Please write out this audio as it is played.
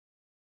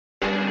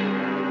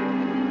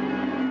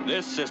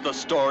This is the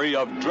story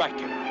of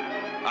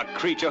Dracula, a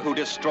creature who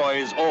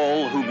destroys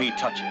all whom he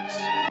touches.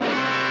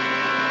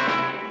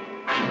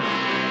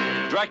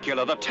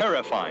 Dracula the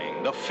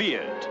terrifying, the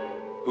feared,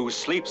 who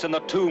sleeps in the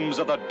tombs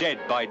of the dead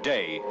by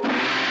day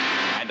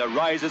and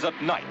arises at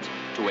night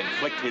to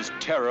inflict his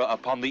terror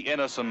upon the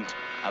innocent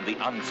and the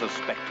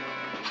unsuspecting.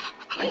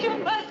 You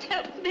must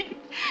help me.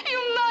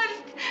 You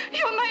must.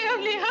 You're my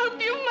only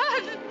hope. You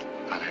must.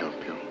 I'll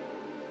help you.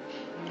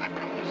 I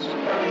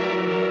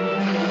promise.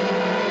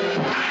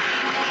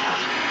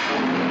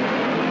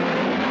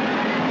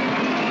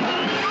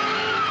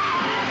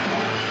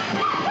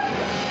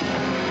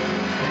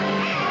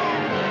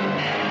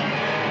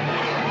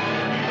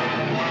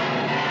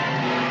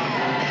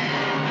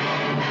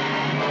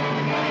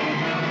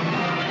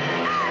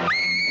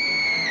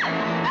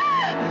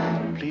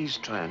 Please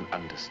try and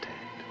understand.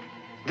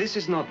 This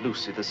is not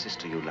Lucy, the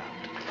sister you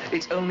loved.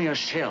 It's only a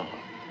shell,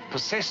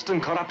 possessed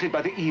and corrupted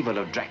by the evil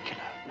of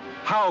Dracula.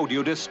 How do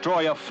you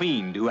destroy a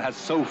fiend who has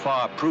so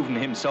far proven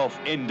himself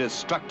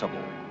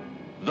indestructible?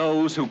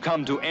 Those who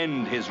come to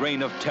end his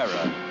reign of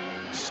terror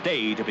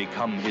stay to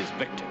become his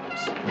victims.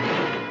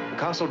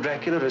 Castle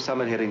Dracula is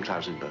somewhere here in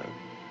Klausenberg.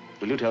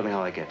 Will you tell me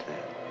how I get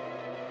there?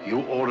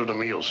 You ordered a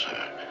meal,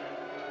 sir.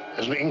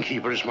 As an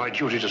innkeeper, it's my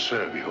duty to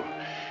serve you.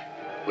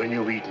 When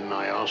you've eaten,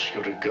 I ask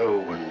you to go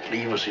and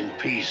leave us in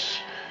peace.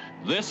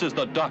 This is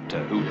the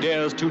doctor who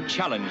dares to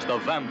challenge the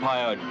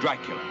vampire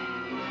Dracula.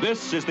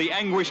 This is the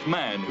anguished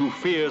man who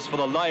fears for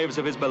the lives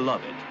of his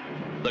beloved,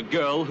 the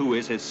girl who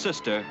is his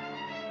sister,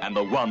 and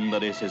the one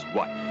that is his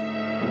wife.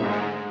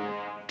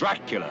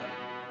 Dracula,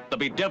 the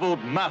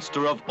bedeviled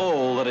master of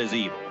all that is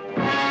evil.